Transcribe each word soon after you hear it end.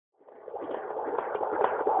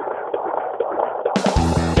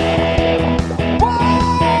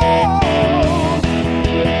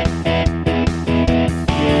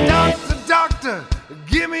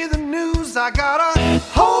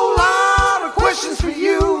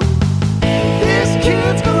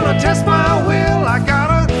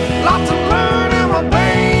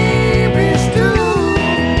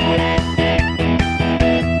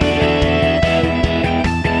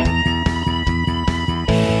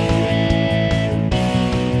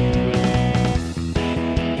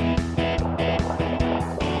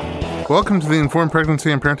Welcome to the Informed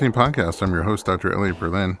Pregnancy and Parenting Podcast. I'm your host, Dr. Elliot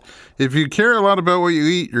Berlin. If you care a lot about what you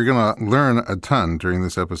eat, you're going to learn a ton during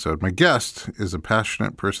this episode. My guest is a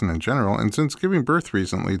passionate person in general, and since giving birth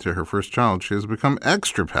recently to her first child, she has become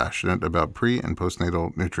extra passionate about pre- and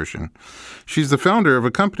postnatal nutrition. She's the founder of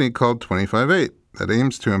a company called 25/8 that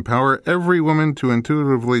aims to empower every woman to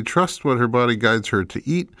intuitively trust what her body guides her to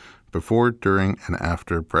eat before, during, and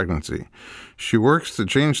after pregnancy. She works to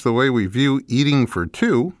change the way we view eating for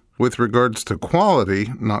two with regards to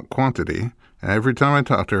quality, not quantity. And every time I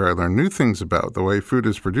talk to her, I learn new things about the way food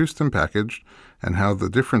is produced and packaged and how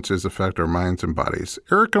the differences affect our minds and bodies.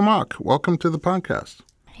 Erica Mock, welcome to the podcast.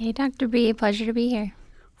 Hey, Dr. B. Pleasure to be here.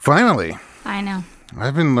 Finally. I know.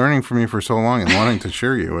 I've been learning from you for so long and wanting to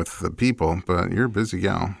share you with the people, but you're a busy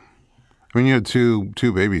gal. I mean, you had two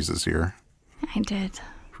babies this year. I did.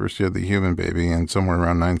 First, you had the human baby, and somewhere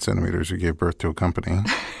around 9 centimeters, you gave birth to a company.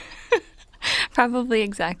 Probably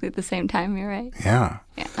exactly at the same time, you're right. Yeah.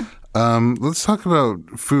 Let's talk about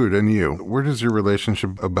food and you. Where does your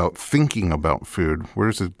relationship about thinking about food, where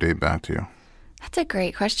does it date back to? That's a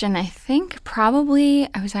great question. I think probably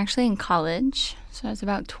I was actually in college, so I was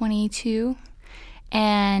about 22,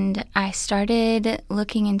 and I started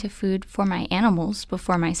looking into food for my animals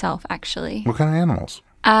before myself, actually. What kind of animals?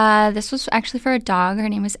 This was actually for a dog. Her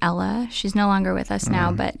name was Ella. She's no longer with us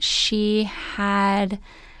now, but she had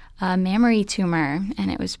a mammary tumor,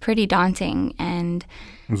 and it was pretty daunting. And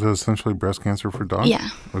Was that essentially breast cancer for dogs? Yeah.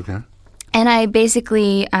 Okay. And I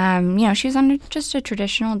basically, she was on just a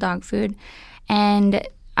traditional dog food, and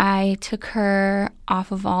I took her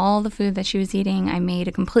off of all the food that she was eating. I made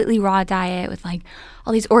a completely raw diet with like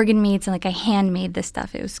all these organ meats, and like I handmade this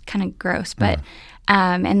stuff. It was kind of gross, but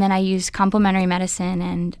and then I used complementary medicine,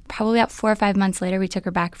 and probably about 4 or 5 months later, we took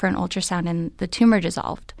her back for an ultrasound, and the tumor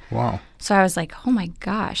dissolved. Wow. So I was like, oh my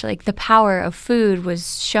gosh, like the power of food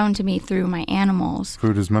was shown to me through my animals.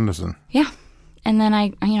 Food is medicine. Yeah. And then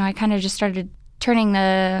I kind of just started turning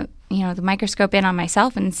the microscope in on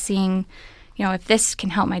myself and seeing, if this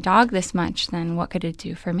can help my dog this much, then what could it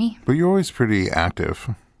do for me? But you're always pretty active.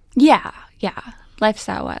 Yeah.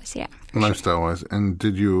 Lifestyle-wise, yeah. Lifestyle-wise. And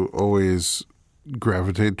did you always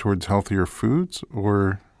gravitate towards healthier foods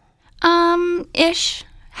or? Ish.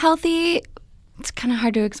 Healthy. It's kind of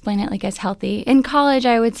hard to explain it like as healthy. In college,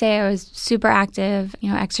 I would say I was super active,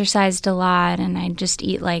 exercised a lot, and I'd just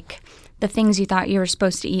eat like the things you thought you were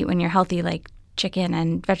supposed to eat when you're healthy, like chicken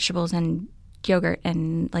and vegetables and yogurt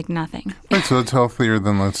and like nothing. Right, so that's healthier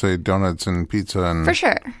than, let's say, donuts and pizza. And For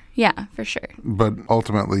sure. Yeah, for sure. But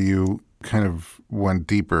ultimately, you kind of went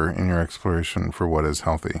deeper in your exploration for what is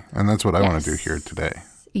healthy. And that's what I want to do here today.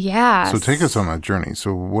 Yeah. So take us on that journey.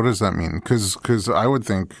 So what does that mean? Because I would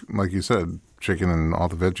think, like you said, chicken and all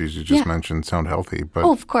the veggies you just mentioned sound healthy. But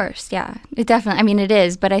of course, yeah. It definitely, it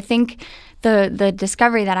is. But I think the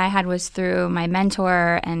discovery that I had was through my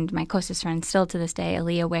mentor and my closest friend still to this day,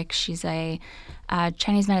 Aaliyah Wick. She's a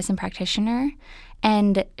Chinese medicine practitioner.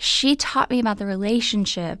 And she taught me about the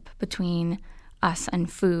relationship between us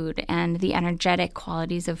and food and the energetic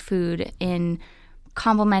qualities of food in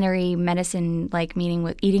complementary medicine, like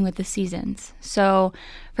eating with the seasons. So,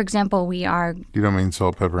 for example, You don't mean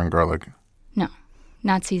salt, pepper, and garlic? No,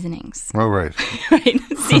 not seasonings. Oh, right. Right,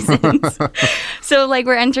 seasons. So,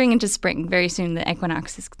 we're entering into spring very soon. The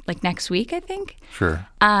equinox is, next week, I think. Sure.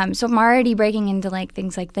 So I'm already breaking into,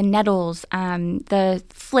 things like the nettles. The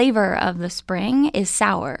flavor of the spring is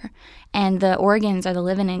sour, and the organs are the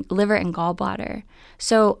liver and gallbladder.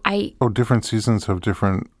 So different seasons have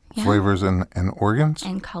different flavors and organs?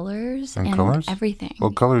 And colors. And colors? Everything.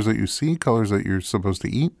 Well, colors that you see, colors that you're supposed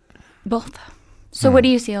to eat? Both. So what do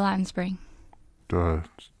you see a lot in spring?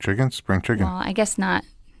 Chicken? Spring chicken? Well, I guess not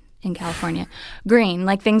in California. Green,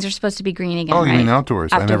 things are supposed to be green again, Oh, you right? mean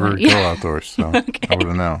outdoors? I never go outdoors, so Okay. I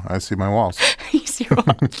wouldn't know. I see my walls. You see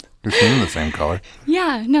walls. They seem the same color.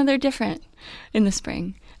 Yeah, no, they're different in the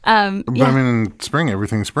spring. But in spring,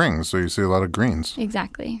 everything springs, so you see a lot of greens.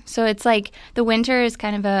 Exactly. So it's the winter is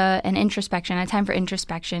kind of an introspection, a time for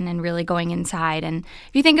introspection and really going inside. And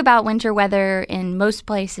if you think about winter weather in most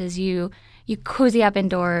places, you cozy up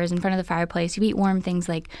indoors in front of the fireplace. You eat warm things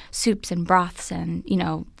like soups and broths, and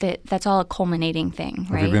that's all a culminating thing,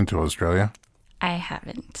 right? Have you been to Australia? I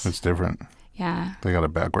haven't. It's different. Yeah. They got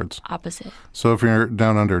it backwards. Opposite. So if you're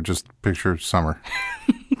down under, just picture summer.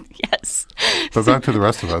 Yes. But back to the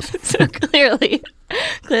rest of us. So clearly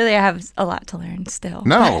I have a lot to learn still.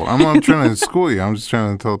 No, I'm not trying to school you. I'm just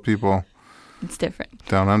trying to tell people it's different.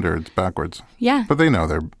 Down under, it's backwards. Yeah. But they know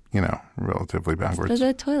they're, relatively backwards. So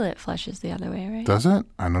the toilet flushes the other way, right? Does it?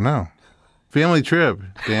 I don't know. Family trip,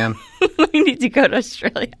 Dan. We need to go to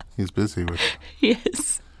Australia. He's busy with.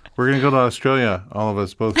 Yes. We're going to go to Australia, all of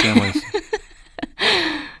us, both families.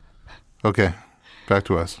 Okay, back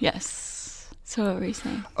to us. Yes. So what were you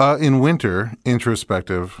saying? In winter,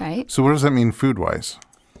 introspective. Right. So what does that mean food-wise?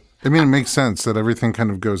 I mean, it makes sense that everything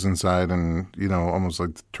kind of goes inside and, almost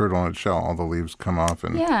like the turtle in its shell, all the leaves come off.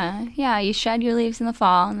 And Yeah. You shed your leaves in the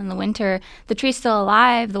fall, and in the winter, the tree's still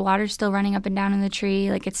alive. The water's still running up and down in the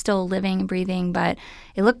tree. Like, it's still living and breathing, but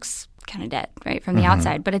it looks kind of dead, right, from the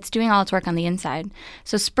outside. But it's doing all its work on the inside.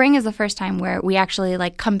 So spring is the first time where we actually,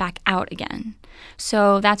 come back out again.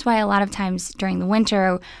 So that's why a lot of times during the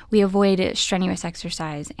winter, we avoid strenuous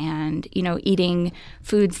exercise and, eating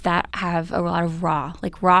foods that have a lot of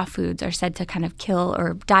raw foods are said to kind of kill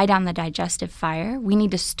or die down the digestive fire. We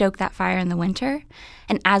need to stoke that fire in the winter.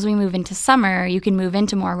 And as we move into summer, you can move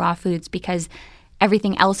into more raw foods because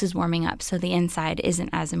everything else is warming up. So the inside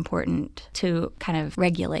isn't as important to kind of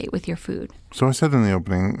regulate with your food. So I said in the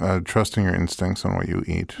opening, trusting your instincts on what you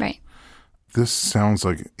eat. Right. This sounds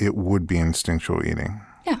like it would be instinctual eating.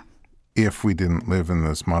 Yeah. If we didn't live in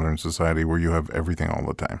this modern society where you have everything all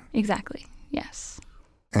the time. Exactly. Yes.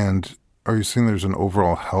 And are you saying there's an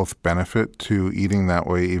overall health benefit to eating that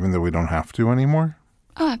way even though we don't have to anymore?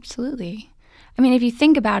 Oh, absolutely. I mean, if you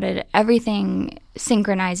think about it, everything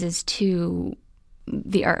synchronizes to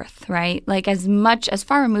the earth, right? Like as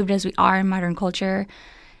far removed as we are in modern culture,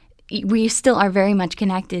 we still are very much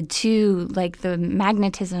connected to the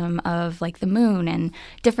magnetism of the moon and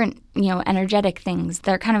different, energetic things.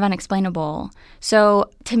 They're kind of unexplainable. So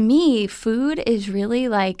to me, food is really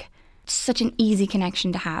such an easy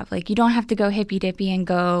connection to have. You don't have to go hippy dippy and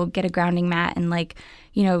go get a grounding mat and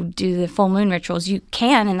do the full moon rituals. You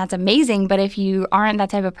can, and that's amazing. But if you aren't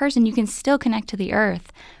that type of person, you can still connect to the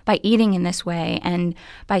earth by eating in this way and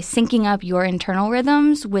by syncing up your internal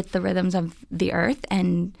rhythms with the rhythms of the earth.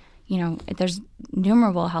 And there's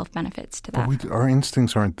innumerable health benefits to that. But our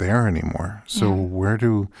instincts aren't there anymore. So where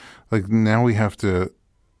now we have to,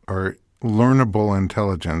 our learnable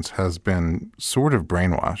intelligence has been sort of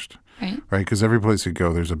brainwashed. Right? Because every place you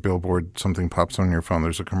go, there's a billboard, something pops on your phone,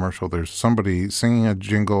 there's a commercial, there's somebody singing a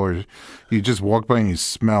jingle, or you just walk by and you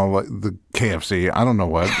smell the KFC. I don't know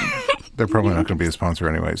what. They're probably not going to be a sponsor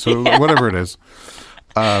anyway. So whatever it is.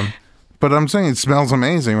 But I'm saying it smells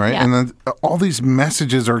amazing, right? Yeah. And then all these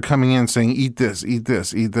messages are coming in saying, eat this, eat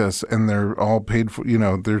this, eat this. And they're all paid for,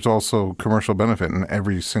 there's also commercial benefit in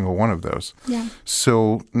every single one of those. Yeah.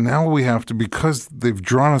 So now we have to, because they've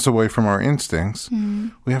drawn us away from our instincts,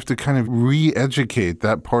 we have to kind of re-educate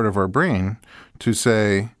that part of our brain to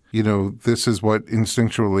say, this is what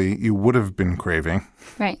instinctually you would have been craving.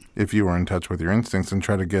 Right. If you were in touch with your instincts and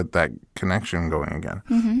try to get that connection going again.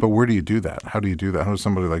 Mm-hmm. But where do you do that? How do you do that? How does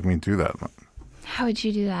somebody like me do that? How would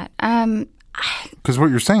you do that? Because what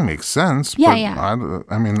you're saying makes sense. Yeah, but yeah.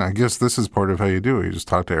 I mean, I guess this is part of how you do it. You just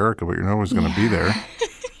talk to Erica, but you're not always going to be there.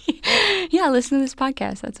 Yeah, listen to this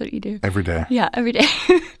podcast. That's what you do. Every day. Yeah, every day.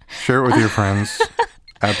 Share it with your friends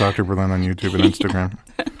at Dr. Berlin on YouTube and Instagram.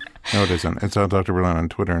 No, it isn't. It's Dr. Berlin on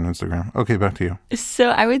Twitter and Instagram. Okay, back to you. So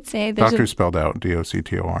I would say there's Doctor spelled out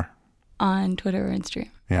DOCTOR. On Twitter or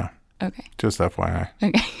Instagram? Yeah. Okay. Just FYI.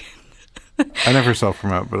 Okay. I never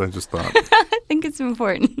self-promote, but I just thought. I think it's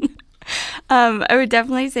important. I would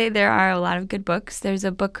definitely say there are a lot of good books. There's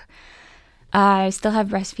a book, I still have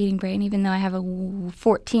Breastfeeding Brain, even though I have a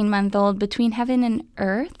 14-month-old, Between Heaven and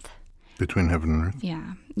Earth. Between Heaven and Earth?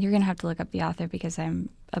 Yeah. You're going to have to look up the author because I'm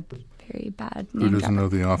a very bad Who doesn't know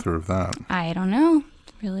the author of that? I don't know.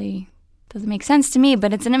 It really doesn't make sense to me,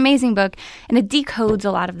 but it's an amazing book. And it decodes a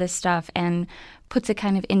lot of this stuff and puts it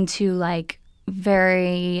kind of into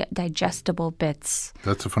very digestible bits.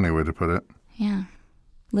 That's a funny way to put it. Yeah.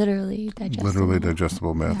 Literally digestible. Literally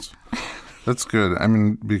digestible bits. Yeah. That's good. I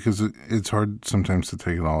mean, because it's hard sometimes to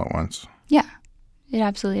take it all at once. Yeah. It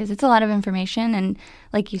absolutely is. It's a lot of information. And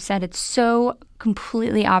like you said, it's so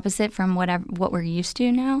completely opposite from what we're used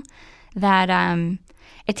to now that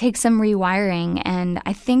it takes some rewiring. And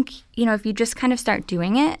I think, if you just kind of start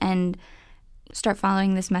doing it and start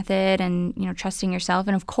following this method and, trusting yourself.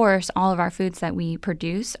 And of course, all of our foods that we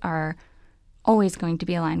produce are always going to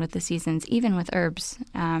be aligned with the seasons, even with herbs.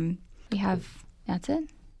 That's it.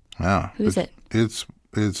 Wow. Who's it?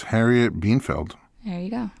 It's Harriet Bienfeld. There you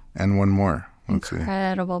go. And one more.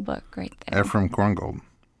 Incredible book right there. Ephraim Korngold.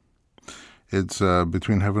 It's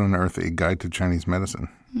Between Heaven and Earth, A Guide to Chinese Medicine.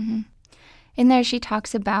 Mm-hmm. In there, she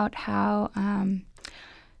talks about how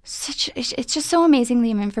it's just so amazing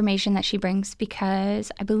the information that she brings because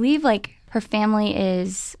I believe her family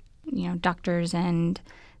is, doctors and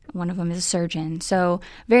one of them is a surgeon. So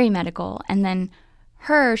very medical. And then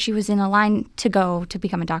she was in a line to go to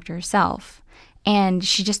become a doctor herself. And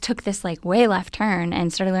she just took this like way left turn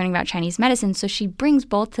and started learning about Chinese medicine. So she brings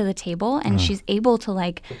both to the table, and she's able to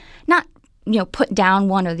like not, put down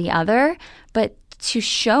one or the other, but to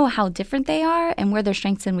show how different they are and where their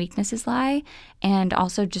strengths and weaknesses lie. And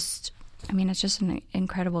also just, it's just an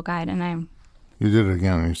incredible guide. And You did it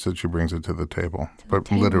again. You said she brings it to the table.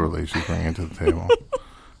 Literally she's bringing it to the table.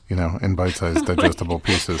 In bite-sized digestible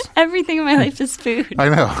pieces. Everything in my life is food. I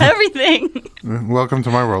know. Everything. Welcome to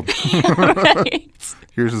my world. Right.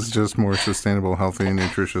 Yours is just more sustainable, healthy, and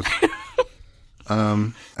nutritious.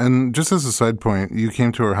 And just as a side point, you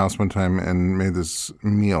came to our house one time and made this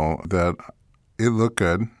meal that it looked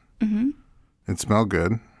good, it smelled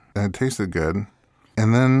good, and it tasted good.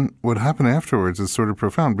 And then what happened afterwards is sort of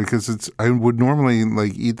profound because I would normally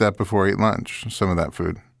like eat that before I ate lunch, some of that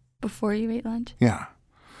food. Before you ate lunch? Yeah.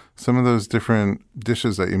 Some of those different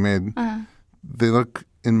dishes that you made, they look,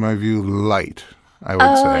 in my view, light, I would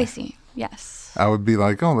say. Oh, I see. Yes. I would be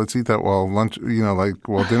like, oh, let's eat that while lunch,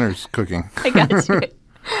 while dinner's cooking. I got you.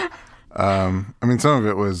 Some of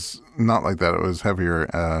it was not like that. It was heavier.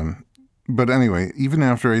 But anyway, even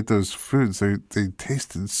after I ate those foods, they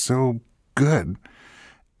tasted so good.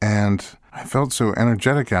 And I felt so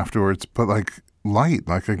energetic afterwards, but like light,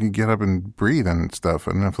 like I could get up and breathe and stuff.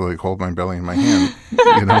 I didn't have to like hold my belly in my hand,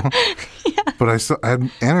 Yeah. But I had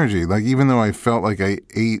energy. Like even though I felt like I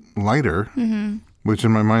ate lighter, which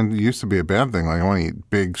in my mind used to be a bad thing. Like I want to eat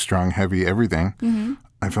big, strong, heavy everything.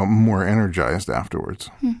 I felt more energized afterwards.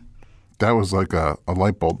 That was like a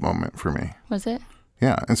light bulb moment for me. Was it?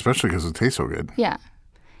 Yeah, especially because it tastes so good. Yeah.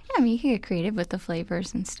 Yeah, you can get creative with the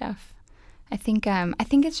flavors and stuff. I think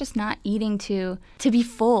it's just not eating to be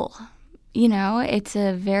full. It's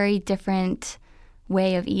a very different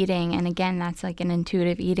way of eating. And again, that's like an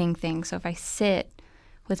intuitive eating thing. So if I sit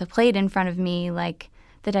with a plate in front of me, like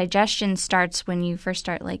the digestion starts when you first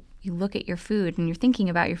start, like you look at your food and you're thinking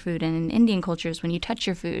about your food. And in Indian cultures, when you touch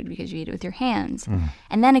your food because you eat it with your hands.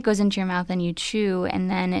 And then it goes into your mouth and you chew, and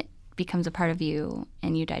then it becomes a part of you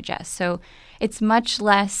and you digest. So it's much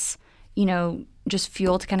less, just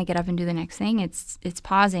fuel to kind of get up and do the next thing. It's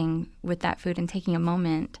pausing with that food and taking a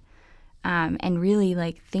moment and really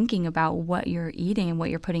like thinking about what you're eating and what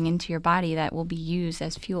you're putting into your body that will be used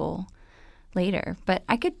as fuel later. But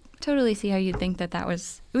I could totally see how you'd think it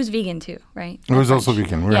was vegan too, right? It was also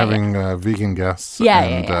vegan. We're having vegan guests.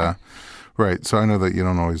 Yeah. Right. So I know that you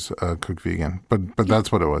don't always cook vegan, but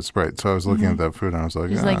that's what it was. Right. So I was looking at that food and I was like,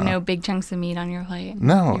 there's like no big chunks of meat on your plate.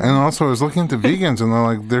 No. And also I was looking at the vegans and they're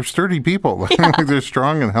like, they're sturdy people. Like they're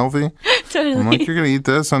strong and healthy. Totally. I'm like, you're going to eat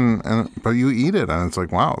this but you eat it. And it's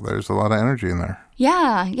like, wow, there's a lot of energy in there.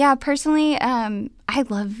 Yeah. Yeah. Personally, I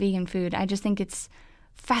love vegan food. I just think it's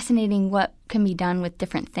fascinating what can be done with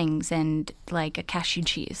different things, and like a cashew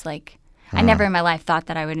cheese. Like I never in my life thought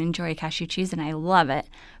that I would enjoy cashew cheese, and I love it.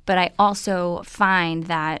 But I also find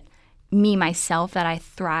that myself, that I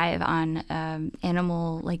thrive on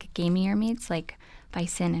animal, like gamier meats, like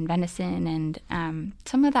bison and venison. And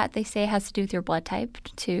some of that they say has to do with your blood type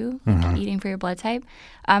too, eating for your blood type.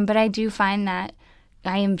 But I do find that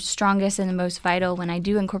I am strongest and the most vital when I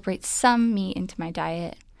do incorporate some meat into my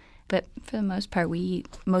diet. But for the most part, we eat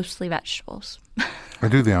mostly vegetables. I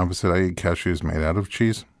do the opposite. I eat cashews made out of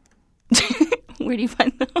cheese. Where do you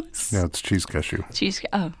find those? Yeah, it's cheese cashew.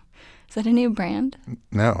 Oh, is that a new brand?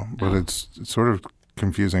 No, but it's sort of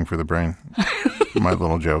confusing for the brain. My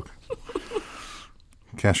little joke.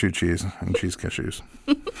 Cashew cheese and cheese cashews.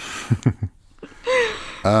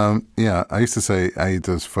 Yeah, I used to say I eat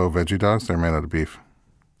those faux veggie dogs. They're made out of beef.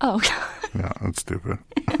 Oh. Yeah, that's stupid.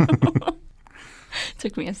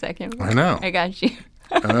 Took me a second. I know. I got you.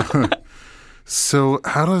 So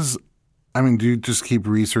do you just keep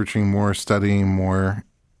researching more, studying more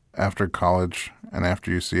after college and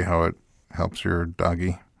after you see how it helps your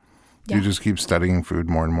doggy? Do you just keep studying food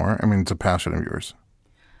more and more? It's a passion of yours.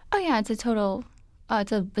 Oh, yeah. It's a total,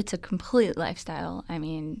 it's a complete lifestyle.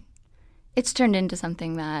 It's turned into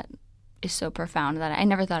something that is so profound that I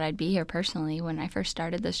never thought I'd be here personally when I first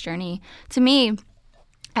started this journey. To me,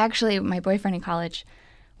 actually, my boyfriend in college,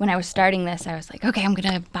 when I was starting this, I was like, okay, I'm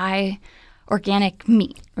going to buy organic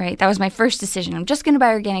meat, right? That was my first decision. I'm just going to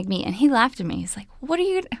buy organic meat. And he laughed at me. He's like, what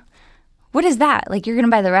is that? Like, you're going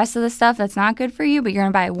to buy the rest of the stuff that's not good for you, but you're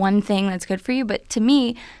going to buy one thing that's good for you? But to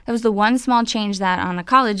me, that was the one small change that on a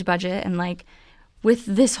college budget, and like with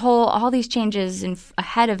all these changes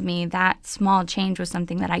ahead of me, that small change was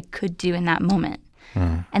something that I could do in that moment.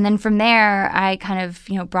 And then from there, I kind of,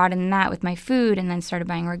 brought in that with my food, and then started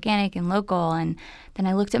buying organic and local. And then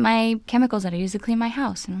I looked at my chemicals that I use to clean my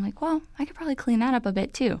house, and I'm like, well, I could probably clean that up a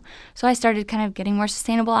bit too. So I started kind of getting more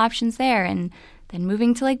sustainable options there. And then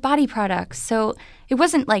moving to like body products. So it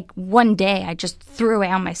wasn't like one day I just threw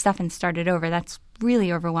away all my stuff and started over. That's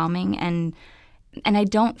really overwhelming. And I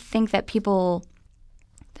don't think that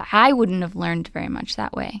I wouldn't have learned very much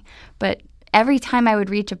that way. But every time I would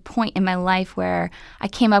reach a point in my life where I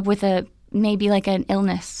came up with maybe like an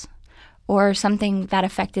illness or something that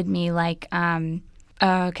affected me, like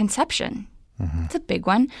conception. It's a big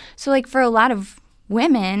one. So like for a lot of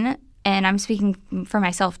women, and I'm speaking for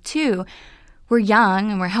myself too, we're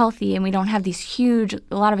young and we're healthy and we don't have a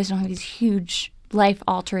lot of us don't have these huge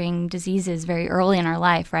life-altering diseases very early in our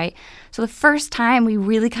life, right? So the first time we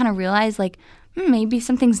really kind of realize like, maybe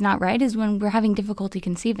something's not right is when we're having difficulty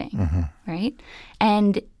conceiving, right?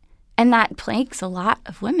 And that plagues a lot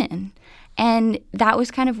of women. And that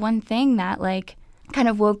was kind of one thing that like kind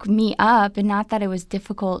of woke me up, and not that it was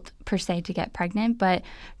difficult per se to get pregnant, but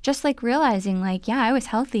just like realizing like, yeah, I was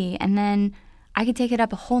healthy, and then I could take it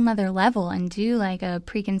up a whole nother level and do like a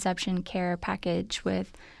preconception care package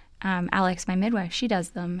with Alex, my midwife. She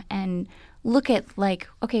does them, and look at like,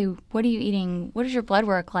 okay, what are you eating? What is your blood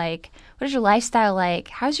work like? What is your lifestyle like?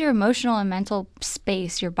 How's your emotional and mental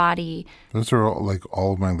space, your body? Those are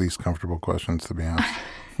all of my least comfortable questions to be asked.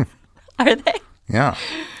 Are they? Yeah.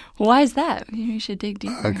 Why is that? You should dig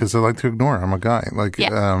deeper. Because I like to ignore. I'm a guy.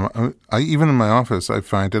 I even in my office, I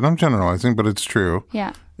find, and I'm generalizing, but it's true.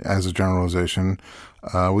 Yeah. As a generalization,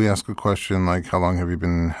 we ask a question like, how long have you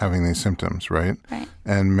been having these symptoms, right? Right.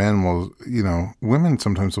 And men will, women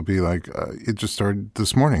sometimes will be like, it just started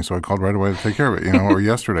this morning, so I called right away to take care of it, or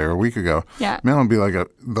yesterday or a week ago. Yeah. Men will be like,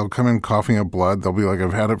 they'll come in coughing up blood. They'll be like,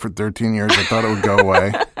 I've had it for 13 years. I thought it would go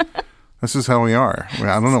away. This is how we are.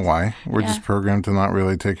 I don't know why. We're just programmed to not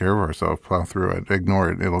really take care of ourselves, plow through it,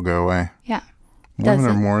 ignore it. It'll go away. Yeah. Women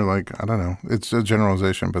are more like, I don't know. It's a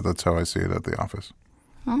generalization, but that's how I see it at the office.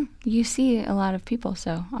 Well, you see a lot of people,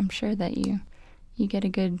 so I'm sure that you get a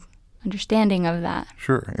good understanding of that.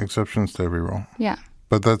 Sure. Exceptions to every rule. Yeah.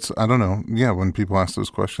 But that's, I don't know. Yeah, when people ask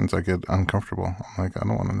those questions, I get uncomfortable. I'm like, I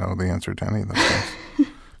don't want to know the answer to any of those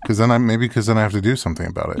things. Because then I have to do something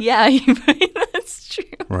about it. Yeah, that's true.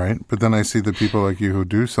 Right? But then I see the people like you who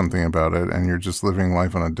do something about it, and you're just living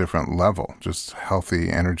life on a different level, just healthy,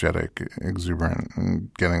 energetic, exuberant,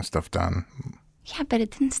 and getting stuff done. Yeah, but it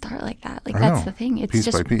didn't start like that. Like, that's the thing. It's piece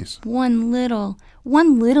just by piece. one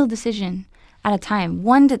little decision at a time.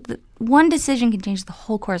 One decision can change the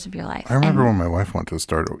whole course of your life. I remember when my wife wanted to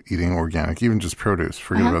start eating organic, even just produce,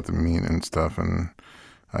 forget about the meat and stuff, and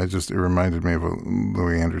it reminded me of what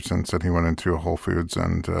Louis Anderson said. He went into a Whole Foods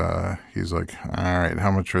and he's like, all right, how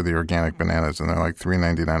much are the organic bananas? And they're like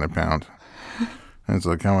 $3.99 a pound. And it's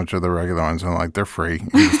like, how much are the regular ones? And I'm like, they're free.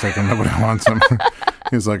 You just take them, nobody wants them.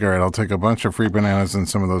 He's like, all right, I'll take a bunch of free bananas and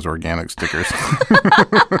some of those organic stickers.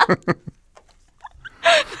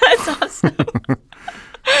 That's awesome.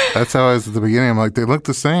 That's how I was at the beginning. I'm like, they look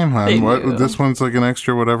the same, hon. This one's like an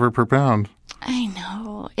extra whatever per pound. I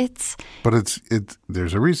know. But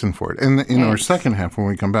there's a reason for it. And in our second half, when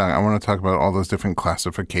we come back, I want to talk about all those different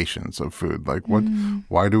classifications of food. Like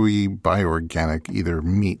why do we buy organic, either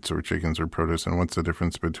meats or chickens or produce? And what's the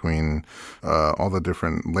difference between all the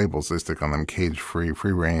different labels they stick on them, cage-free,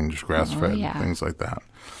 free-range, grass-fed, things like that.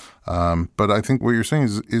 But I think what you're saying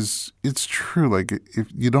is it's true. Like, if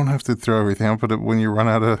you don't have to throw everything out, but when you run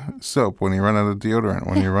out of soap, when you run out of deodorant,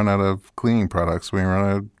 when you run out of cleaning products, when you run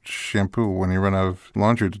out of shampoo, when you run out of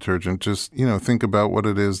laundry detergent, just, think about what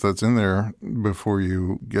it is that's in there before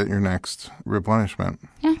you get your next replenishment.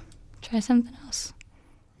 Yeah. Try something else.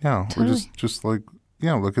 Yeah. Totally. Or just like,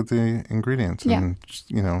 look at the ingredients and,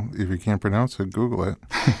 just, if you can't pronounce it, Google it.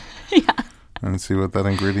 Yeah. And see what that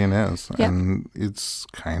ingredient is. Yep. And it's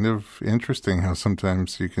kind of interesting how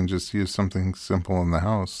sometimes you can just use something simple in the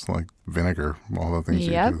house, like vinegar, all the things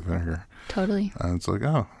you can do with vinegar. Totally. And it's like,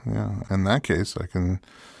 oh, yeah. In that case, I can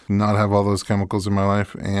not have all those chemicals in my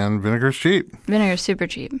life, and vinegar's cheap. Vinegar's super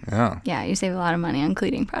cheap. Yeah. Yeah, you save a lot of money on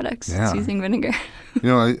cleaning products using vinegar.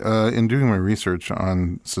 In doing my research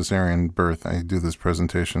on cesarean birth, I do this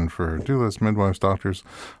presentation for doulas, midwives, doctors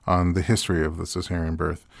on the history of the cesarean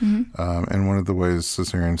birth. Mm-hmm. And one of the ways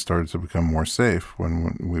cesareans started to become more safe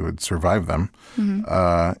when we would survive them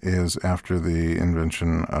is after the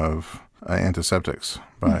invention of antiseptics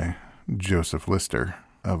by Joseph Lister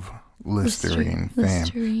of Listerine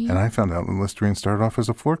fame. And I found out that Listerine started off as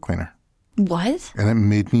a floor cleaner. What? And it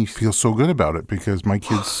made me feel so good about it because my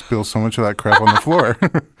kids spill so much of that crap on the floor.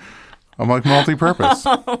 I'm like multi-purpose.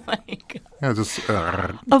 Oh my God. Yeah, just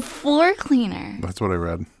a floor cleaner. That's what I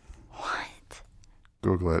read. What?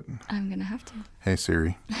 Google it. I'm gonna have to. Hey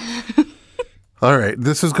Siri. All right,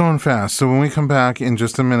 this is going fast. So when we come back in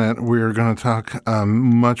just a minute, we're going to talk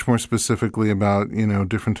much more specifically about,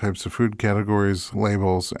 different types of food categories,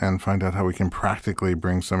 labels, and find out how we can practically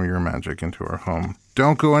bring some of your magic into our home.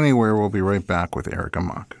 Don't go anywhere. We'll be right back with Erica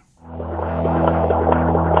Mock.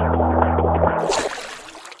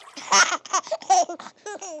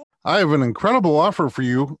 I have an incredible offer for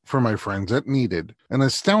you for my friends at Needed. An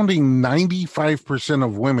astounding 95%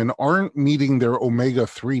 of women aren't meeting their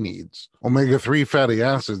omega-3 needs. Omega-3 fatty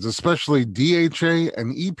acids, especially DHA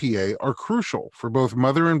and EPA, are crucial for both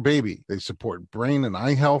mother and baby. They support brain and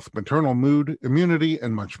eye health, maternal mood, immunity,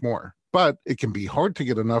 and much more. But it can be hard to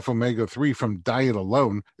get enough omega-3 from diet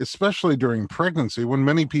alone, especially during pregnancy when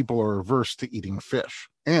many people are averse to eating fish.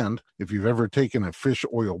 And if you've ever taken a fish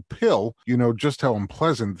oil pill, you know just how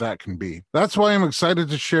unpleasant that can be. That's why I'm excited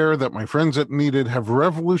to share that my friends at Needed have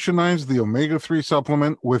revolutionized the omega-3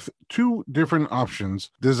 supplement with 2 different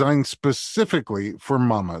options designed specifically for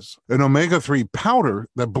mamas. An omega-3 powder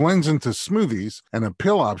that blends into smoothies and a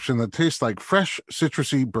pill option that tastes like fresh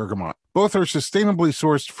citrusy bergamot. Both are sustainably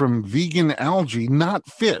sourced from vegan algae, not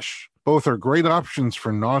fish. Both are great options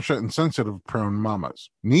for nausea and sensitive-prone mamas.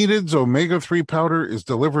 Needed's omega-3 powder is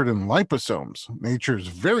delivered in liposomes, nature's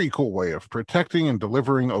very cool way of protecting and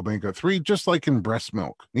delivering omega-3 just like in breast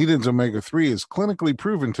milk. Needed's omega-3 is clinically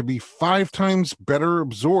proven to be 5 times better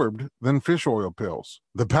absorbed than fish oil pills.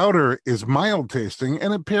 The powder is mild-tasting,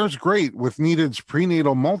 and it pairs great with Needed's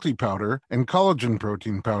prenatal multi-powder and collagen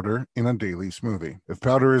protein powder in a daily smoothie. If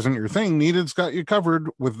powder isn't your thing, Needed's got you covered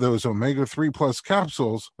with those omega-3 plus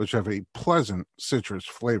capsules, which have a pleasant citrus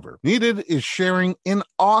flavor. Needed is sharing an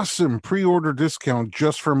awesome pre-order discount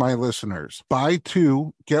just for my listeners. Buy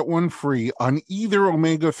 2, get 1 free on either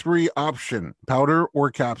omega-3 option, powder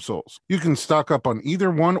or capsules. You can stock up on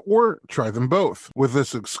either one or try them both. With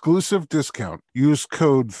this exclusive discount, use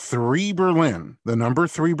code 3Berlin, the number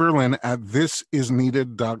 3Berlin at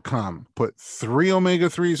thisisneeded.com. Put 3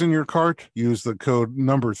 omega-3s in your cart, use the code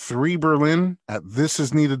number 3Berlin at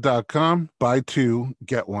thisisneeded.com. Buy 2,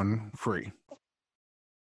 get 1 free.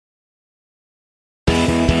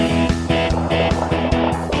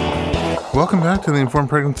 Welcome back to the Informed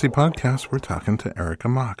Pregnancy Podcast. We're talking to Erica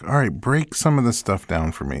Mock. All right, break some of this stuff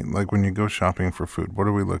down for me. Like when you go shopping for food, what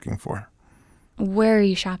are we looking for? Where are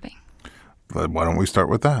you shopping? Why don't we start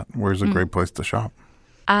with that? Where's a great place to shop?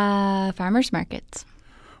 Farmers markets.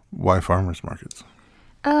 Why farmers markets?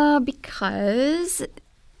 Because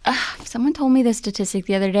someone told me this statistic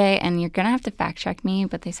the other day, and you're going to have to fact check me,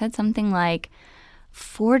 but they said something like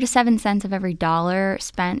 4 to 7 cents of every dollar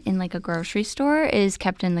spent in like a grocery store is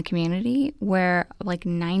kept in the community, where like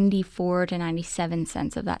 94 to 97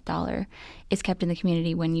 cents of that dollar is kept in the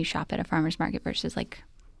community when you shop at a farmer's market versus like,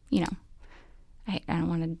 I don't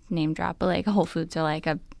want to name drop, but like a Whole Foods or like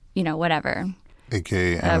a, whatever.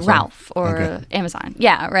 AKA Amazon? Ralph or Amazon.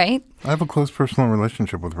 Yeah, right? I have a close personal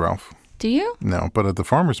relationship with Ralph. Do you? No, but at the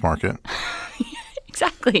farmer's market.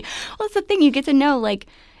 Exactly. Well, that's the thing. You get to know, like,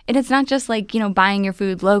 and it's not just like, buying your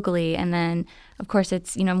food locally. And then, of course,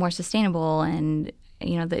 it's, more sustainable and,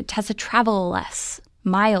 it has to travel less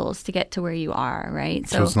miles to get to where you are, right?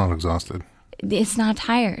 So it's not exhausted. It's not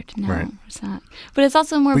tired. No, right. It's not. But it's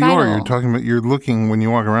also more vital. You're talking about, you're looking, when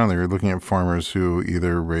you walk around there, you're looking at farmers who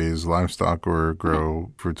either raise livestock or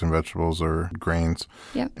grow fruits and vegetables or grains.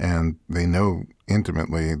 Yep. And they know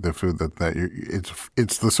intimately the food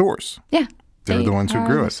it's the source. Yeah. They're the ones who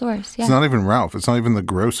grew it. Source, yeah. It's not even Ralph. It's not even the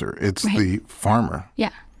grocer. It's the farmer.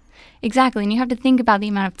 Yeah, exactly. And you have to think about the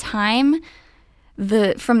amount of time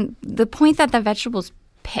from the point that the vegetables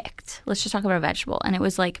picked. Let's just talk about a vegetable. And it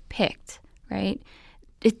was like picked, right?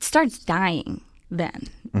 It starts dying then,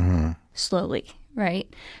 slowly,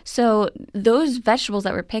 right? So those vegetables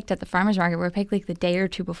that were picked at the farmer's market were picked like the day or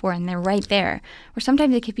two before, and they're right there. Or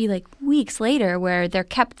sometimes it could be like weeks later where they're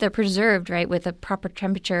preserved, right, with a proper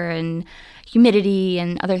temperature and humidity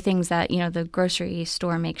and other things that, the grocery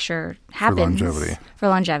store makes sure happens. For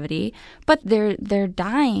longevity. But they're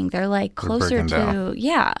dying. They're like closer to,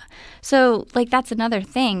 yeah. So like that's another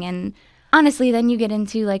thing. And honestly, then you get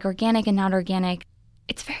into like organic and not organic.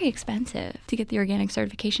 It's very expensive to get the organic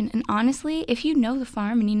certification. And honestly, if you know the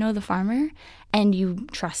farm and you know the farmer and you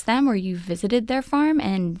trust them or you visited their farm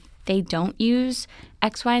and they don't use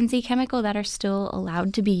X, Y, and Z chemical that are still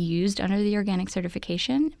allowed to be used under the organic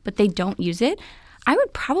certification, but they don't use it, I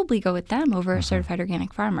would probably go with them over a certified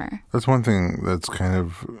organic farmer. That's one thing that's kind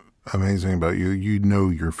of amazing about you. You know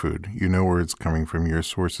your food. You know where it's coming from, your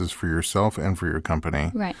sources for yourself and for your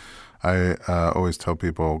company. Right. I always tell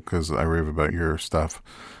people, because I rave about your stuff,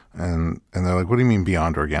 And they're like, what do you mean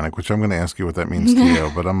beyond organic? Which I'm going to ask you what that means to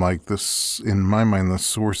you. But I'm like, this, in my mind, the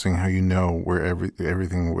sourcing, how you know where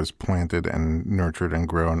everything was planted and nurtured and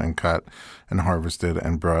grown and cut and harvested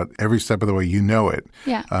and brought every step of the way, you know it.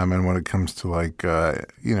 Yeah. And when it comes to like,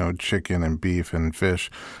 chicken and beef and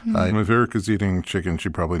fish, if Erica's eating chicken, she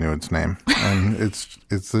probably knew its name. And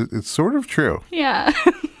it's sort of true. Yeah.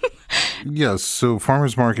 Yes. So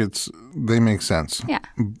farmers markets, they make sense. Yeah.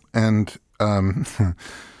 And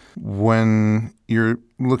when you're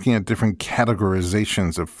looking at different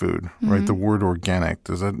categorizations of food, right? The word organic,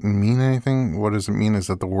 does that mean anything? What does it mean? Is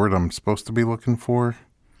that the word I'm supposed to be looking for?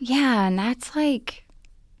 Yeah, and that's like,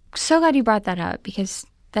 so glad you brought that up because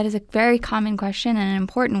that is a very common question and an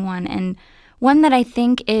important one, and one that I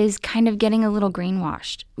think is kind of getting a little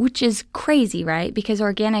greenwashed, which is crazy, right? Because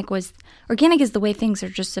organic is the way things are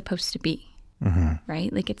just supposed to be.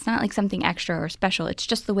 Right? Like it's not like something extra or special. It's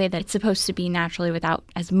just the way that it's supposed to be naturally without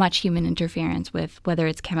as much human interference with whether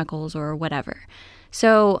it's chemicals or whatever.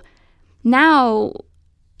 So now,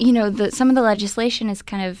 some of the legislation is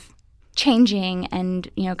kind of changing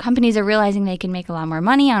and, companies are realizing they can make a lot more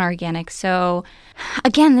money on organic. So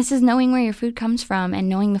again, this is knowing where your food comes from and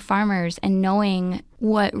knowing the farmers and knowing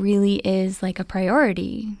what really is like a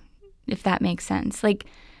priority, if that makes sense. Like,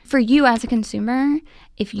 for you as a consumer,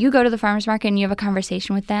 if you go to the farmer's market and you have a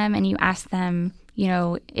conversation with them and you ask them,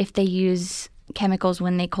 if they use chemicals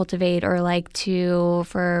when they cultivate or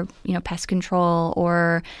for pest control,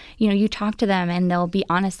 or, you talk to them and they'll be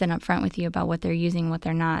honest and upfront with you about what they're using, what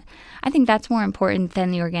they're not. I think that's more important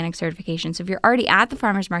than the organic certification. So if you're already at the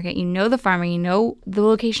farmer's market, you know the farmer, you know the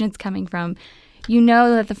location it's coming from, you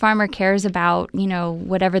know that the farmer cares about,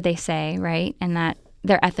 whatever they say, right? And that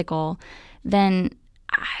they're ethical, then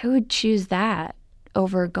I would choose that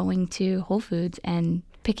over going to Whole Foods and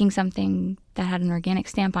picking something that had an organic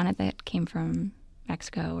stamp on it that came from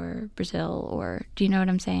Mexico or Brazil, or do you know what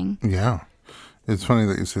I'm saying? Yeah. It's funny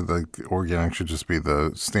that you said like organic should just be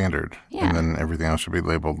the standard, and then everything else should be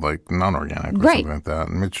labeled like non-organic or something like that.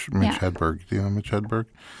 Mitch Hedberg, do you know Mitch Hedberg?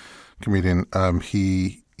 Comedian.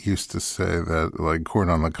 He used to say that like corn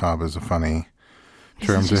on the cob is a funny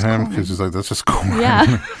term to him because he's like, that's just corn.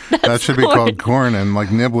 Yeah, that should be called corn, and like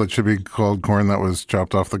niblet should be called corn that was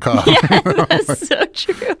chopped off the cob. Yeah, that's so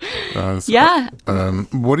true.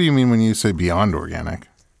 What do you mean when you say beyond organic?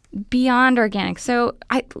 Beyond organic. So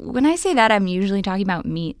when I say that, I'm usually talking about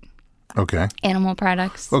meat. Okay. Animal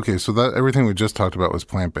products. Okay, so that everything we just talked about was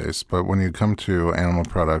plant-based, but when you come to animal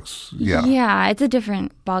products, Yeah, it's a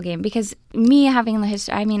different ballgame because me having the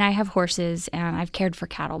history, I have horses and I've cared for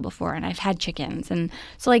cattle before and I've had chickens. And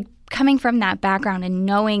so like coming from that background and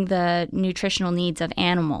knowing the nutritional needs of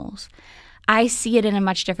animals, I see it in a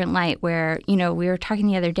much different light where, we were talking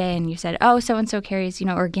the other day and you said, oh, so-and-so carries,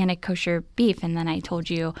 organic kosher beef. And then I told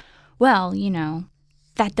you, well,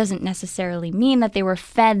 that doesn't necessarily mean that they were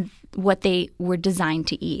fed what they were designed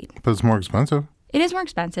to eat. But it's more expensive. It is more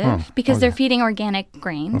expensive because they're feeding organic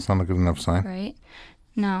grain. That's not a good enough sign. Right?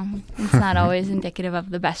 No, it's not always indicative of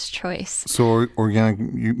the best choice. So organic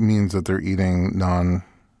means that they're eating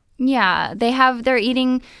Yeah, they're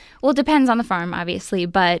eating, well, it depends on the farm, obviously,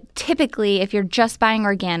 but typically if you're just buying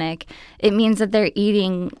organic, it means that they're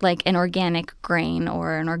eating like an organic grain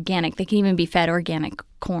or they can even be fed organic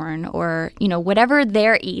corn or, whatever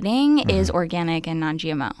they're eating is organic and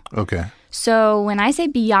non-GMO. Okay. So when I say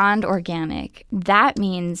beyond organic, that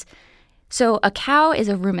means, so a cow is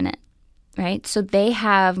a ruminant, right? So they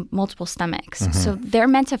have multiple stomachs. So they're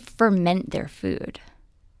meant to ferment their food,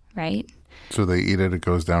 right? So they eat it, it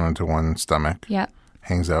goes down into one stomach. Yep.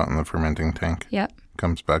 Hangs out in the fermenting tank. Yep.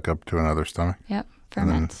 Comes back up to another stomach. Yep. And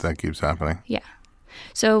Ferments. then that keeps happening. Yeah.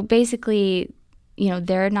 So basically,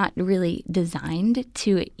 they're not really designed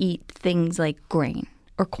to eat things like grain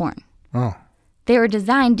or corn. Oh. They were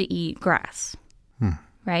designed to eat grass.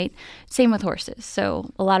 Right? Same with horses.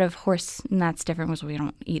 So a lot of and that's different because we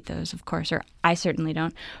don't eat those, of course, or I certainly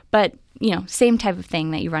don't. But, same type of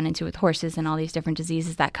thing that you run into with horses and all these different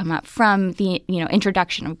diseases that come up from the,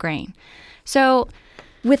 introduction of grain. So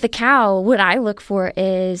with the cow, what I look for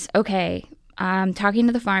is, okay, I'm talking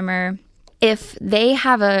to the farmer. If they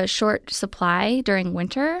have a short supply during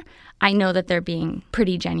winter, I know that they're being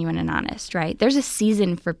pretty genuine and honest, right? There's a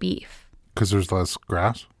season for beef. Because there's less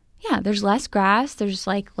grass? Yeah, there's less grass. There's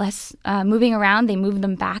less moving around. They move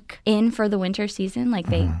them back in for the winter season.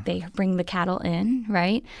 They bring the cattle in,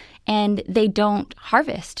 right? And they don't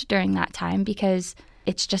harvest during that time because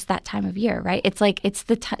it's just that time of year, right? It's like it's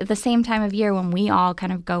the same time of year when we all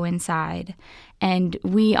kind of go inside and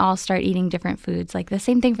we all start eating different foods. Like the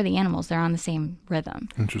same thing for the animals. They're on the same rhythm.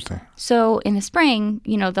 Interesting. So in the spring,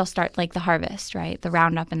 they'll start like the harvest, right? The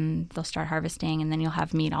roundup, and they'll start harvesting, and then you'll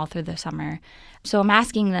have meat all through the summer. So I'm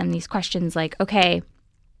asking them these questions like, okay,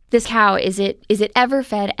 this cow, is it ever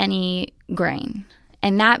fed any grain?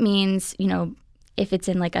 And that means, if it's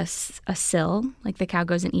in like a sill, like the cow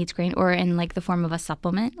goes and eats grain, or in like the form of a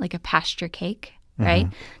supplement, like a pasture cake, right?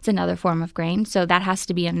 It's another form of grain. So that has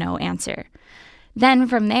to be a no answer. Then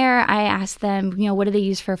from there, I ask them, what do they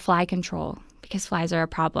use for fly control? Because flies are a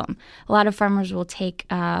problem. A lot of farmers will take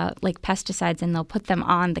like pesticides and they'll put them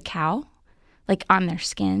on the cow, like on their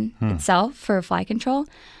skin itself for fly control.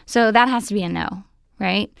 So that has to be a no,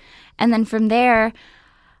 right? And then from there,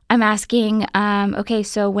 I'm asking, okay,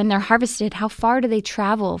 so when they're harvested, how far do they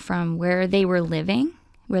travel from where they were living,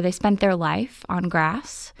 where they spent their life on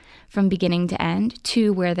grass from beginning to end,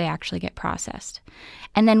 to where they actually get processed?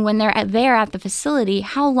 And then when they're there at the facility,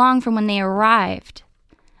 how long from when they arrived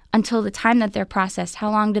until the time that they're processed,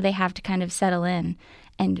 how long do they have to kind of settle in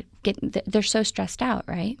and they're so stressed out,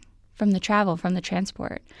 right? From the travel, from the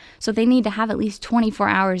transport. So they need to have at least 24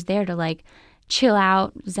 hours there to like chill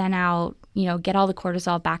out, zen out, get all the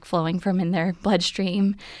cortisol back flowing from in their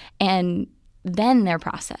bloodstream, and then they're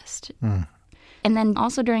processed. And then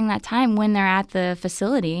also during that time when they're at the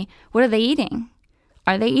facility, what are they eating?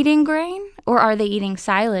 Are they eating grain, or are they eating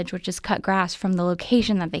silage, which is cut grass from the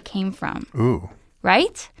location that they came from? Ooh.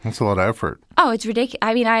 Right? That's a lot of effort. Oh, it's ridiculous.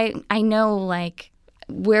 I mean, I know like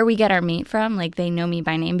where we get our meat from, like they know me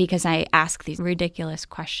by name because I ask these ridiculous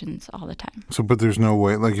questions all the time. So, but there's no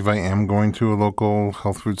way, like if I am going to a local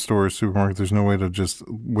health food store or supermarket, there's no way to just,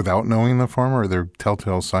 without knowing the farmer, are there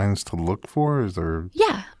telltale signs to look for? Is there?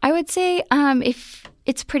 Yeah, I would say if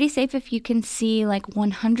it's pretty safe if you can see like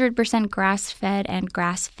 100% grass-fed and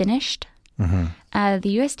grass-finished. The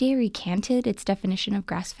USDA recanted its definition of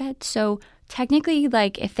grass-fed. So technically,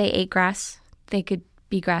 like if they ate grass, they could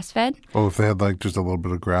be grass-fed. Oh, if they had like just a little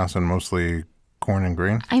bit of grass and mostly corn and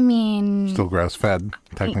grain? I mean... Still grass-fed,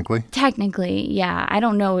 technically? Technically, yeah. I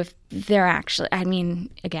don't know if they're actually... I mean,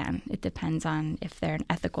 again, it depends on if they're an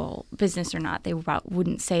ethical business or not. They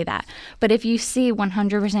wouldn't say that. But if you see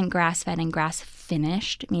 100% grass-fed and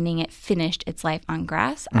grass-finished, meaning it finished its life on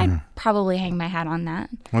grass, I'd probably hang my hat on that.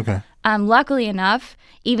 Okay. Luckily enough,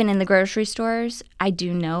 even in the grocery stores, I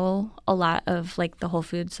do know a lot of like the Whole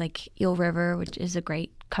Foods, like Eel River, which is a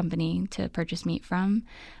great company to purchase meat from.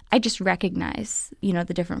 I just recognize,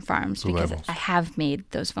 the different farms because I have made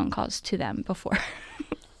those phone calls to them before.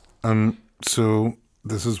 So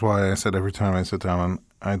this is why I said every time I sit down and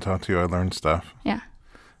I talk to you, I learn stuff. Yeah.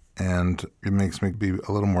 And it makes me be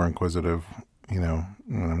a little more inquisitive, when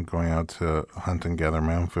I'm going out to hunt and gather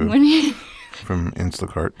my own food from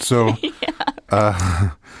Instacart. So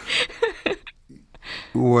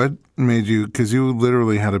what made you, because you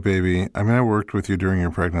literally had a baby. I mean, I worked with you during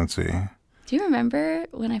your pregnancy. Do you remember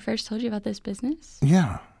when I first told you about this business?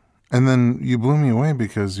 Yeah. And then you blew me away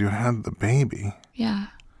because you had the baby. Yeah.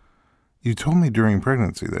 You told me during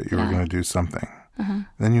pregnancy that you were going to do something.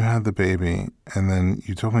 Then you had the baby, and then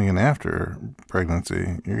you told me again after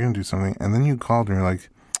pregnancy, you're going to do something. And then you called and you're like,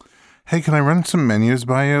 hey, can I run some menus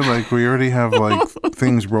by you? Like, we already have, like,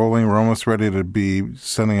 things rolling. We're almost ready to be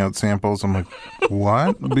sending out samples. I'm like,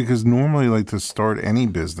 what? Because normally, like, to start any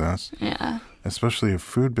business, especially a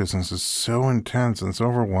food business, is so intense and so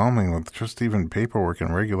overwhelming with just even paperwork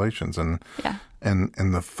and regulations. And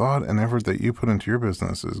the thought and effort that you put into your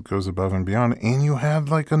business goes above and beyond. And you had,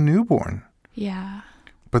 like, a newborn. Yeah.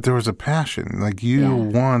 But there was a passion. Like, you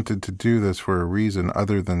wanted to do this for a reason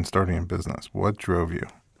other than starting a business. What drove you?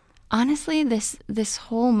 Honestly, this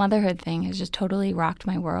whole motherhood thing has just totally rocked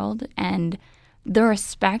my world. And the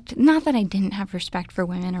respect, not that I didn't have respect for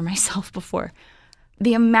women or myself before,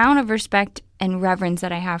 the amount of respect and reverence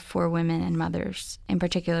that I have for women and mothers in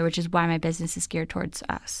particular, which is why my business is geared towards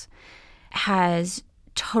us, has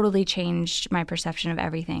totally changed my perception of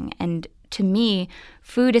everything. And to me,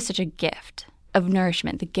 food is such a gift of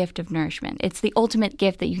nourishment, the gift of nourishment. It's the ultimate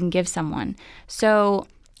gift that you can give someone. So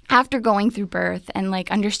after going through birth and like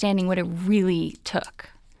understanding what it really took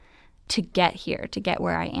to get here, to get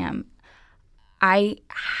where I am, I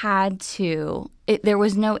had to, there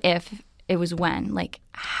was no if, it was when. Like,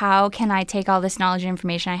 how can I take all this knowledge and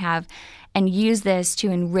information I have and use this to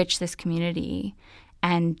enrich this community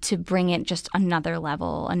and to bring it just another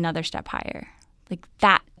level, another step higher? Like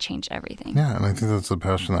that changed everything. Yeah, and I think that's the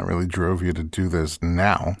passion that really drove you to do this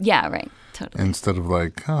now. Yeah, right. Totally. Instead of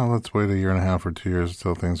like, oh, let's wait a year and a half or 2 years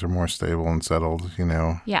until things are more stable and settled, in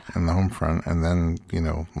the home front, and then,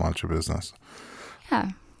 launch a business.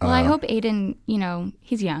 Yeah. Well, I hope Aiden,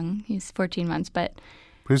 he's young. He's 14 months, but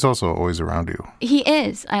he's also always around you. He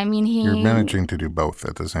is. I mean, You're managing to do both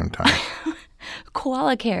at the same time.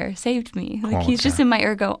 Koala care saved me. Like he's just in my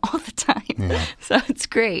ergo all the time. Yeah. So it's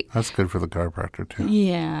great. That's good for the chiropractor too.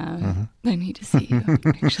 Yeah. Mm-hmm. I need to see you,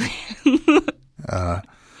 actually.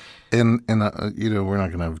 We're not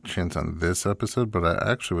going to have a chance on this episode, but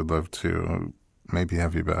I actually would love to maybe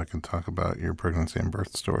have you back and talk about your pregnancy and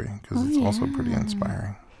birth story, because it's also pretty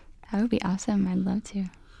inspiring. That would be awesome. I'd love to.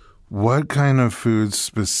 What kind of foods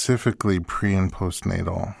specifically pre and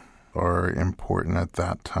postnatal are important at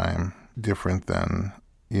that time, different than,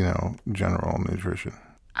 general nutrition?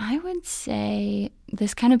 I would say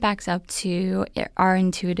this kind of backs up to our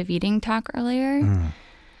intuitive eating talk earlier.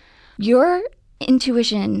 Your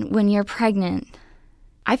intuition when you're pregnant,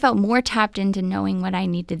 I felt more tapped into knowing what I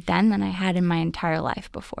needed then than I had in my entire life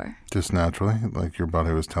before. Just naturally, like your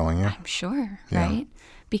body was telling you? I'm sure, right?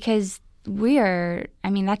 Because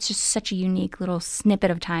that's just such a unique little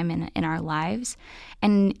snippet of time in our lives.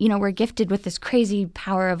 And, we're gifted with this crazy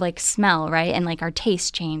power of like smell, right? And like our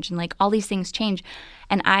tastes change and like all these things change.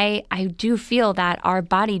 And I do feel that our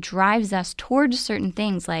body drives us towards certain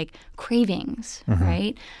things like cravings,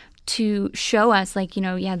 right? To show us like, you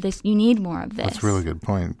need more of this. That's a really good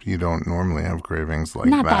point. You don't normally have cravings like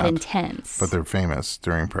that. Not that intense. But they're famous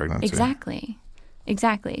during pregnancy.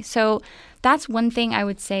 Exactly. So that's one thing I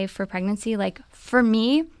would say for pregnancy. Like for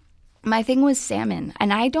me, my thing was salmon.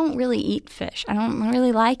 And I don't really eat fish. I don't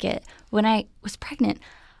really like it. When I was pregnant,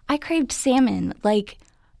 I craved salmon. Like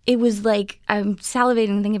it was like, I'm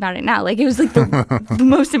salivating thinking about it now. Like it was like the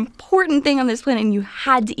most important thing on this planet, and you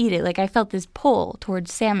had to eat it. Like I felt this pull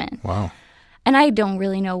towards salmon. Wow. And I don't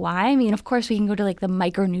really know why. I mean, of course, we can go to like the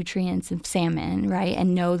micronutrients of salmon, right?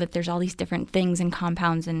 And know that there's all these different things and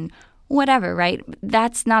compounds and whatever, right?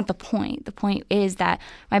 That's not the point. The point is that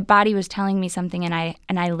my body was telling me something, and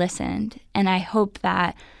I listened. And I hope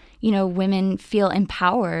that, women feel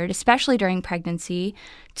empowered, especially during pregnancy,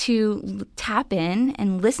 to tap in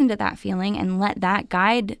and listen to that feeling and let that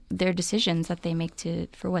guide their decisions that they make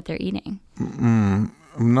for what they're eating.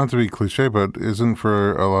 Not to be cliche, but isn't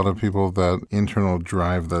for a lot of people that internal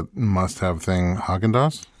drive, that must-have thing,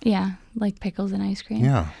 Haagen-Dazs? Yeah, like pickles and ice cream.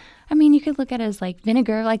 Yeah. I mean, you could look at it as like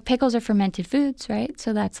vinegar. Like pickles are fermented foods, right?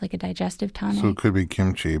 So that's like a digestive tonic. So it could be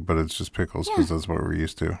kimchi, but it's just pickles because that's what we're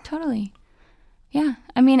used to. Totally. Yeah.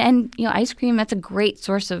 I mean, and, ice cream, that's a great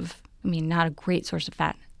source of, not a great source of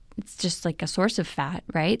fat. It's just like a source of fat,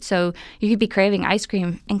 right? So you could be craving ice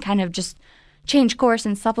cream and kind of just change course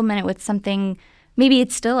and supplement it with something. Maybe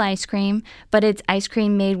it's still ice cream, but it's ice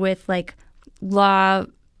cream made with like local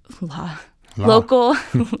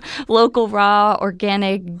raw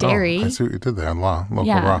organic dairy. Oh, I see what you did there. Local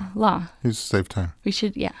raw. Law. You just save time. We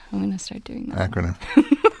should, I'm going to start doing that. Acronym.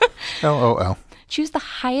 LOL. Choose the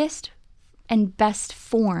highest and best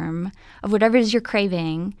form of whatever it is you're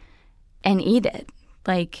craving and eat it.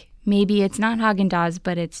 Like maybe it's not Haagen-Dazs,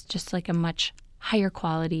 but it's just like a much higher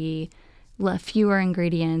quality, fewer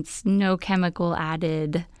ingredients, no chemical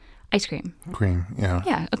added ice cream. Cream, yeah.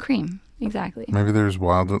 Yeah, a cream. Exactly. Maybe there's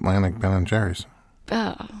Wild Atlantic Ben & Jerry's.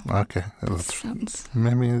 Oh. Okay. That sounds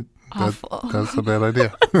maybe awful. That's a bad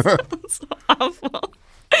idea. Sounds awful.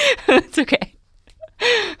 It's okay.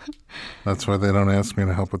 That's why they don't ask me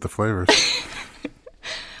to help with the flavors.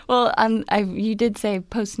 Well, you did say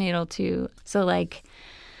postnatal too. So like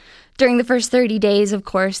during the first 30 days, of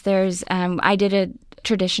course, there's I did a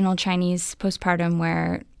traditional Chinese postpartum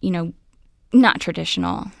where, not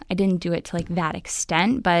traditional. I didn't do it to like that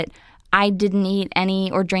extent, but I didn't eat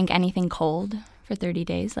any or drink anything cold for 30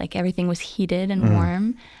 days. Like everything was heated and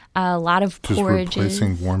warm. A lot of porridges. Just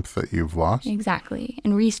replacing warmth that you've lost? Exactly.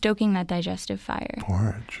 And restoking that digestive fire.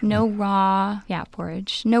 Porridge.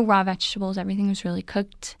 Porridge. No raw vegetables. Everything was really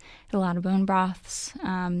cooked. Had a lot of bone broths.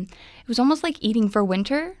 It was almost like eating for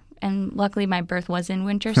winter. And luckily my birth was in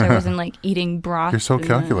winter, so I wasn't like eating broth. You're so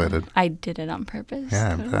calculated. I did it on purpose.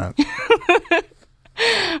 Yeah, I bet.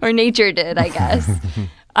 Or nature did, I guess.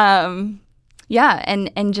 And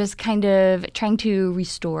just kind of trying to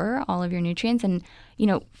restore all of your nutrients. And,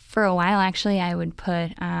 for a while, actually, I would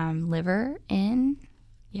put liver in.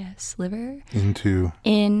 Yes, liver.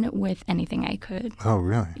 In with anything I could. Oh,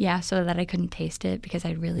 really? Yeah, so that I couldn't taste it because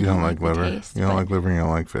I really You don't like the liver? taste, you don't like liver and you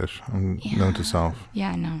don't like fish. Note to self.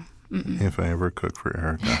 Yeah, no. Mm-mm. If I ever cook for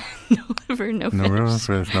Erica. No liver, no fish. No liver, no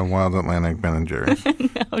fish, no Wild Atlantic Ben & Jerry's.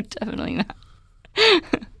 No, definitely not.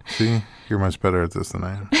 See, you're much better at this than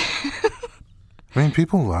I am. I mean,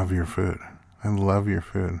 people love your food. I love your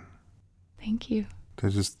food. Thank you.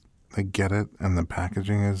 They get it, and the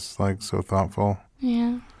packaging is like so thoughtful.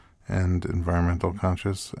 Yeah. And environmental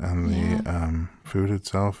conscious, and the food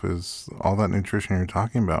itself is all that nutrition you're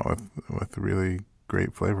talking about with really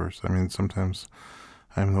great flavors. I mean, sometimes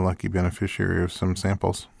I'm the lucky beneficiary of some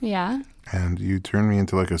samples. Yeah. And you turn me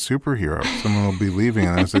into like a superhero. Someone will be leaving,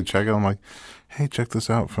 and I say, check it. I'm like, hey, check this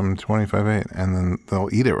out from 25-8. And then they'll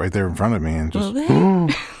eat it right there in front of me and just,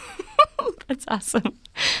 That's awesome.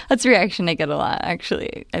 That's a reaction I get a lot,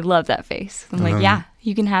 actually. I love that face. I'm like, yeah,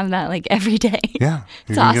 you can have that like every day. Yeah. It's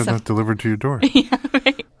You can awesome. get that delivered to your door. Yeah,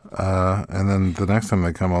 right. And then the next time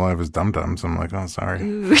they come alive is Dum Dums. I'm like, oh, sorry.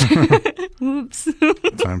 Oops.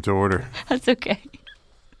 Time to order. That's okay.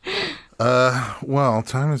 Well,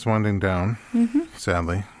 time is winding down,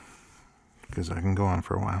 sadly, because I can go on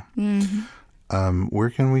for a while. Where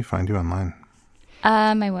can we find you online?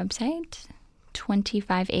 My website,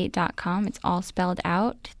 258.com. It's all spelled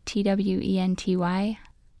out. TWENTY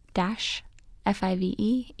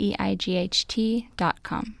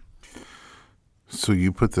 -FIVEEIGHT.com. So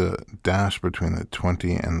you put the dash between the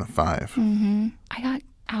 20 and the 5. I got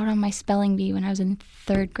out on my spelling bee when I was in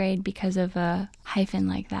 3rd grade because of a hyphen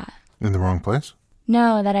like that. In the wrong place?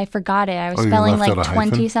 No, that I forgot it. I was Oh, you spelling left out like a hyphen?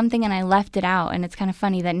 20 something and I left it out. And it's kind of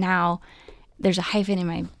funny that now there's a hyphen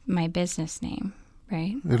in my business name,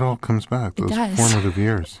 right? It all comes back. Those does. formative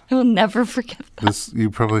years. I will never forget that. You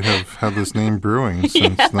probably have had this name brewing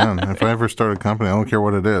since then. If I ever start a company, I don't care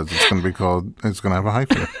what it is. It's going to have a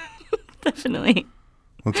hyphen. Definitely.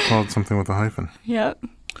 Let's call it something with a hyphen. Yep.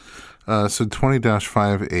 So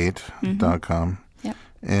 20-58.com. Yep.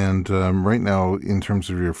 And right now, in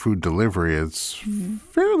terms of your food delivery, it's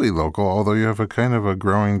fairly local, although you have a kind of a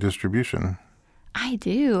growing distribution. I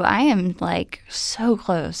do. I am like so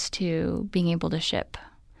close to being able to ship.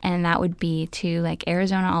 And that would be to like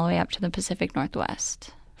Arizona all the way up to the Pacific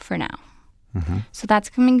Northwest for now. So that's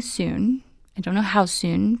coming soon. I don't know how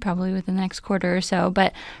soon, probably within the next quarter or so.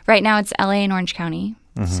 But right now it's LA and Orange County.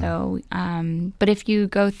 So, but if you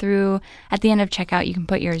go through at the end of checkout, you can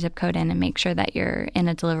put your zip code in and make sure that you're in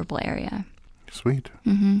a deliverable area. Sweet.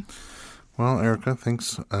 Well, Erica,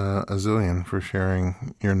 thanks a zillion for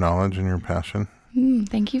sharing your knowledge and your passion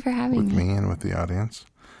Thank you for having with me and with the audience.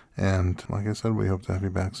 And like I said, we hope to have you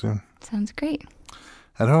back soon. Sounds great.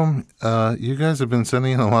 At home, you guys have been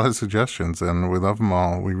sending in a lot of suggestions, and we love them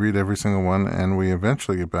all. We read every single one, and we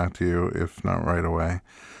eventually get back to you, if not right away.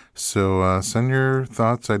 So send your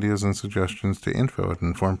thoughts, ideas, and suggestions to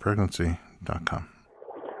info@informedpregnancy.com.